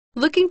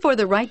Looking for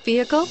the right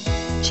vehicle?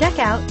 Check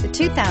out the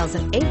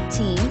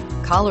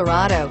 2018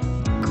 Colorado.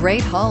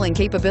 Great hauling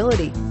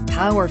capability,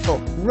 powerful,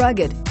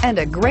 rugged, and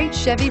a great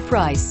Chevy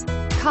price.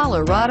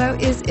 Colorado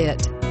is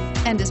it,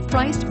 and is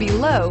priced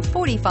below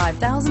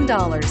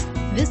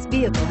 $45,000. This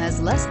vehicle has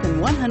less than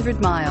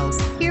 100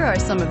 miles. Here are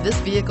some of this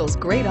vehicle's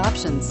great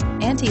options: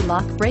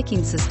 anti-lock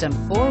braking system,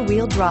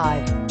 4-wheel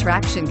drive,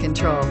 traction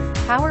control,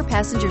 power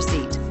passenger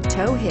seat,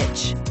 tow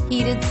hitch,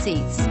 heated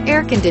seats,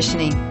 air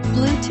conditioning,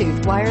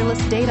 Bluetooth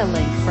wireless data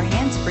link for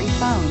hands-free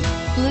phone,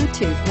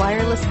 Bluetooth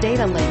wireless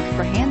data link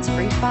for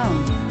hands-free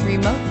phone,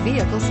 remote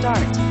vehicle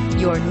start.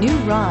 Your new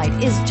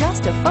ride is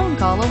just a phone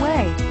call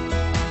away.